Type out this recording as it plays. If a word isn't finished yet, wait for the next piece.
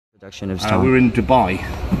Production of we were in Dubai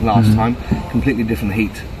last time, completely different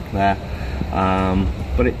heat there,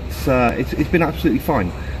 but it's been absolutely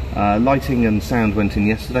fine. Lighting and sound went in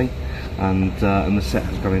yesterday, and the set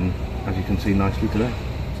has gone in, as you can see, nicely today.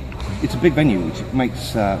 It's a big venue, which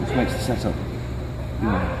makes the setup,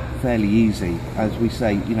 fairly easy. As we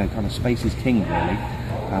say, kind of space is king, really,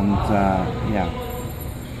 and yeah,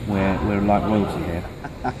 we're like royalty here.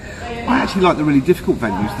 I actually like the really difficult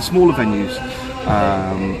venues. The smaller venues,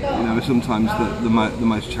 are sometimes the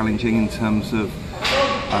most challenging in terms of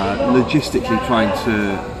logistically trying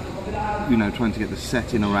to get the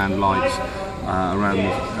set in around lights,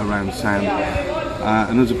 around sound,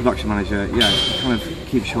 and as a production manager, it kind of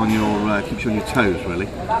keeps you on your toes, really.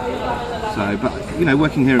 So, but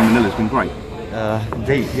working here in Manila has been great.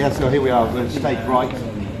 Indeed, yeah. So here we are. We're stage right.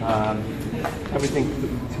 Everything that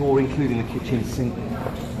we tour, including the kitchen sink.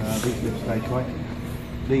 These live stage right.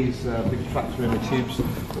 These big tractor inner tubes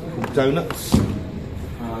called donuts.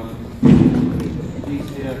 These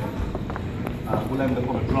here will end up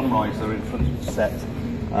on a drum riser in front of the set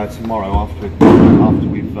tomorrow after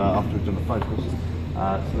we've done the focus.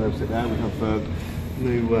 So they'll sit there. We have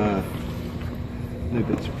new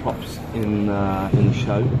bits of props in the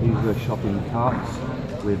show. These are shopping carts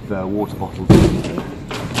with water bottles.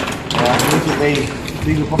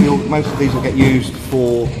 These are probably most of these will get used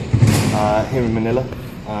for here in Manila,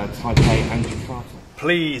 Taipei and Jakarta.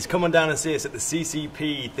 Please come on down and see us at the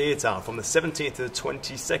CCP Theatre from the 17th to the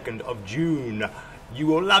 22nd of June. You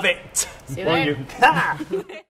will love it. See you there.